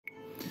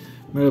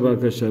Merhaba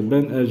arkadaşlar,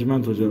 ben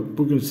Ercüment Hoca.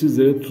 Bugün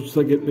sizlere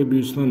tutsak etme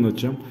büyüsünü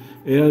anlatacağım.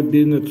 Eğer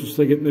birine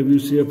tutsak etme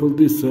büyüsü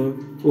yapıldıysa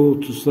o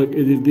tutsak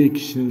edildiği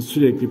kişinin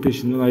sürekli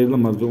peşinden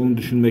ayrılamaz ve onu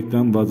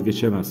düşünmekten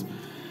vazgeçemez.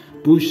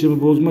 Bu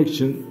işlemi bozmak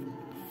için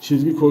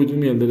çizgi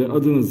koyduğum yerlere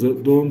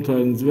adınızı, doğum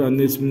tarihinizi ve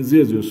anne isminizi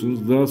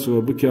yazıyorsunuz. Daha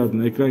sonra bu kağıdın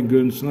ekran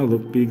görüntüsünü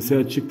alıp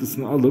bilgisayar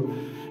çıktısını alıp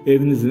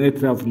evinizin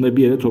etrafında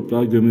bir yere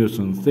toprağa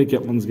gömüyorsunuz. Tek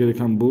yapmanız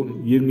gereken bu.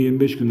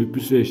 20-25 günlük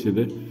bir süreçte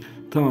de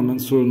tamamen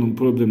sorunun,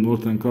 problemin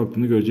ortadan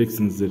kalktığını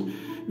göreceksinizdir.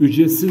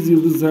 Ücretsiz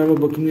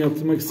yıldızlarla bakımını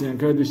yaptırmak isteyen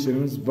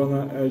kardeşlerimiz bana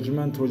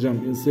Ercüment Hocam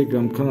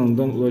Instagram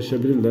kanalından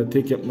ulaşabilirler.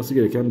 Tek yapması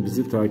gereken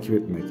bizi takip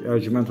etmek.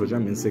 Ercüment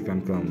Hocam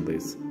Instagram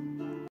kanalındayız.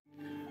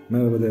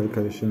 Merhaba değerli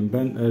kardeşlerim,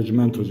 ben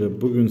Ercüment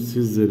Hoca. Bugün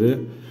sizlere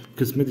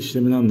kısmet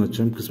işlemini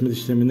anlatacağım. Kısmet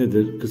işlemi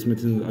nedir?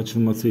 Kısmetinizin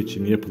açılması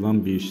için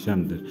yapılan bir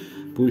işlemdir.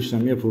 Bu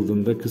işlem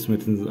yapıldığında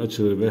kısmetiniz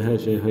açılır ve her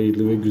şey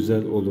hayırlı ve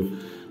güzel olur.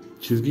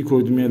 Çizgi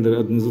koyduğum yerlere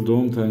adınızı,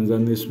 doğum tarihinizi,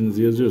 anne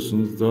isminizi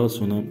yazıyorsunuz. Daha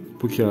sonra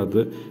bu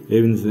kağıdı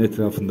evinizin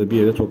etrafında bir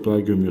yere toprağa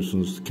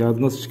gömüyorsunuz.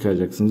 Kağıdı nasıl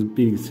çıkaracaksınız?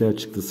 Bilgisayar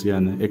çıktısı,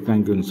 yani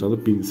ekran görüntüsü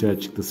alıp bilgisayar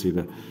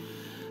çıktısıyla.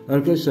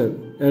 Arkadaşlar,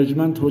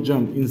 Ercüment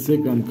Hocam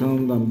Instagram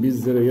kanalından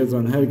bizlere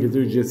yazan herkese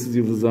ücretsiz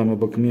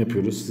yıldızlama bakımı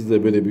yapıyoruz. Siz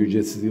de böyle bir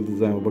ücretsiz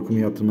yıldızlama bakımı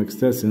yaptırmak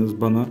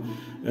isterseniz bana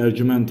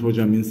Ercüment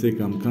Hocam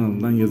Instagram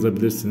kanalından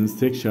yazabilirsiniz.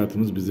 Tek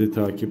şartımız bizi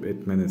takip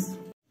etmeniz.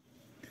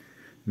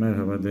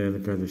 Merhaba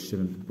değerli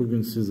kardeşlerim.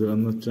 Bugün size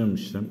anlatacağım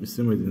işlem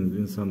istemediğiniz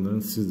insanların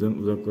sizden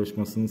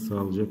uzaklaşmasını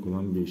sağlayacak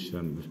olan bir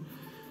işlemdir.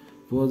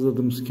 Bu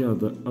hazırladığımız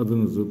kağıda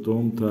adınızı,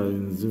 doğum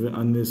tarihinizi ve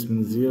anne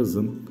isminizi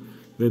yazın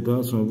ve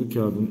daha sonra bu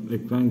kağıdın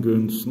ekran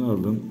görüntüsünü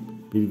alın,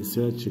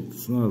 bilgisayar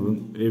çıktısını alın,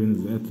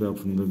 evinizin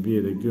etrafında bir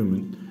yere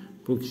gömün.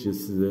 Bu kişi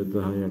size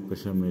daha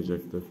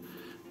yaklaşamayacaktır.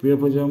 Bu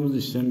yapacağımız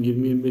işlem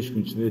 20-25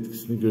 gün içinde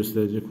etkisini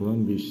gösterecek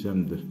olan bir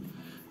işlemdir.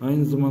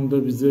 Aynı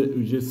zamanda bize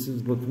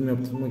ücretsiz bakım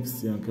yaptırmak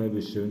isteyen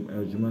kardeşlerim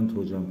Ercüment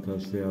Hocam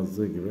karşıda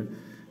yazdığı gibi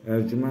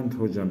Ercüment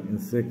Hocam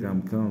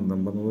Instagram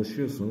kanalından bana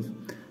ulaşıyorsunuz.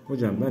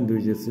 Hocam ben de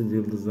ücretsiz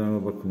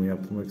yıldızlama bakımı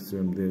yaptırmak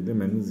istiyorum diye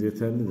demeniz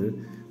yeterlidir.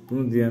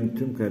 Bunu diyen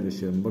tüm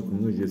kardeşlerim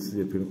bakımını ücretsiz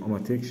yapıyorum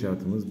ama tek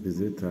şartımız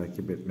bizi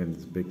takip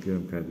etmeniz.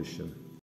 Bekliyorum kardeşlerim.